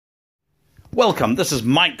Welcome, this is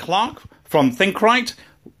Mike Clark from ThinkRight,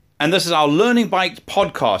 and this is our Learning Bytes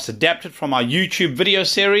podcast adapted from our YouTube video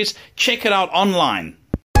series. Check it out online.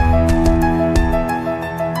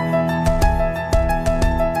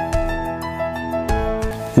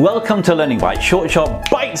 Welcome to Learning Bytes, short, sharp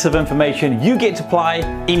bites of information you get to apply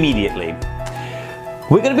immediately.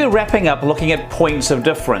 We're going to be wrapping up looking at points of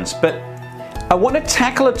difference, but I want to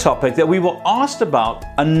tackle a topic that we were asked about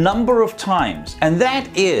a number of times, and that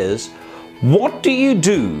is, what do you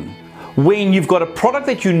do when you've got a product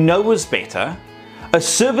that you know is better, a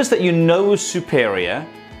service that you know is superior,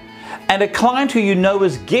 and a client who you know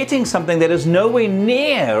is getting something that is nowhere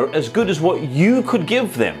near as good as what you could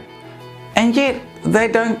give them? And yet they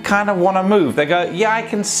don't kind of want to move. They go, yeah, I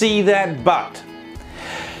can see that, but.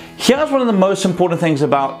 Here's one of the most important things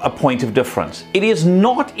about a point of difference. It is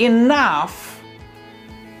not enough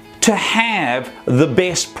to have the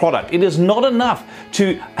best product. It is not enough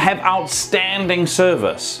to have outstanding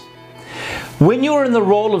service. When you're in the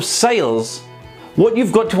role of sales, what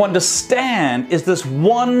you've got to understand is this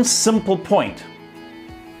one simple point.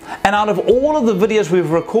 And out of all of the videos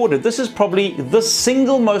we've recorded, this is probably the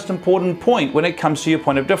single most important point when it comes to your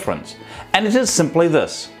point of difference. And it is simply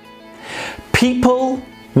this: people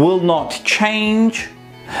will not change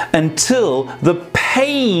until the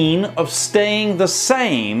pain of staying the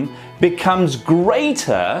same becomes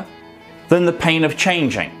greater than the pain of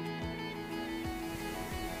changing.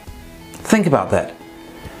 Think about that.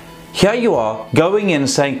 Here you are going in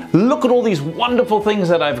saying, look at all these wonderful things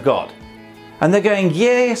that I've got. And they're going,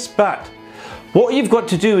 yes, but. What you've got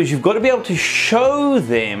to do is you've got to be able to show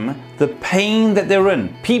them the pain that they're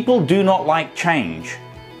in. People do not like change.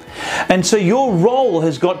 And so your role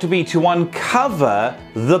has got to be to uncover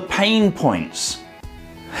the pain points.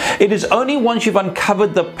 It is only once you've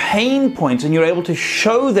uncovered the pain points and you're able to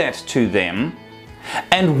show that to them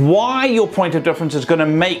and why your point of difference is going to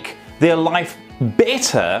make their life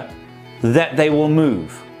better that they will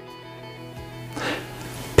move.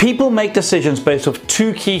 People make decisions based off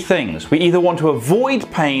two key things. We either want to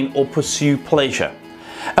avoid pain or pursue pleasure.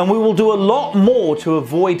 And we will do a lot more to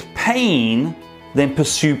avoid pain than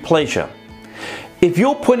pursue pleasure. If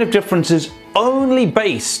your point of difference is only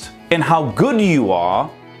based in how good you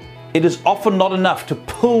are, it is often not enough to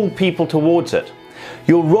pull people towards it.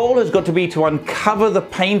 Your role has got to be to uncover the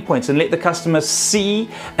pain points and let the customer see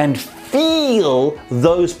and feel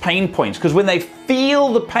those pain points. Because when they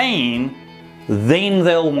feel the pain, then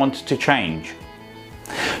they'll want to change.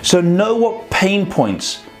 So know what pain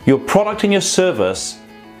points your product and your service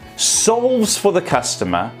solves for the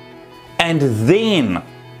customer, and then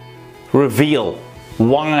reveal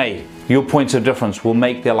why your points of difference will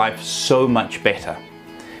make their life so much better.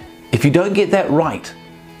 If you don't get that right,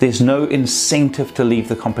 there's no incentive to leave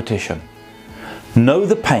the competition. Know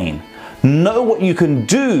the pain. Know what you can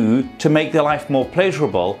do to make their life more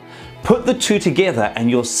pleasurable. Put the two together and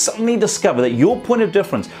you'll suddenly discover that your point of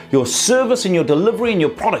difference, your service and your delivery and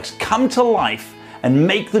your products come to life and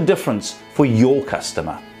make the difference for your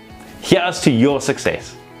customer. Here's to your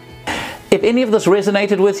success. If any of this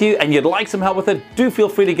resonated with you and you'd like some help with it, do feel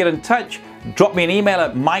free to get in touch. Drop me an email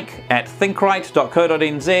at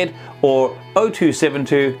mike@thinkright.co.nz or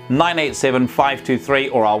 0272 987 523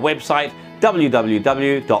 or our website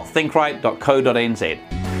www.thinkright.co.nz.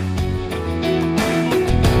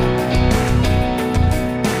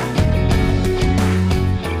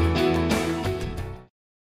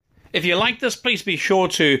 If you like this, please be sure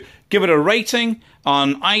to give it a rating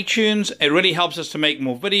on iTunes. It really helps us to make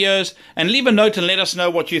more videos. And leave a note and let us know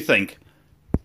what you think.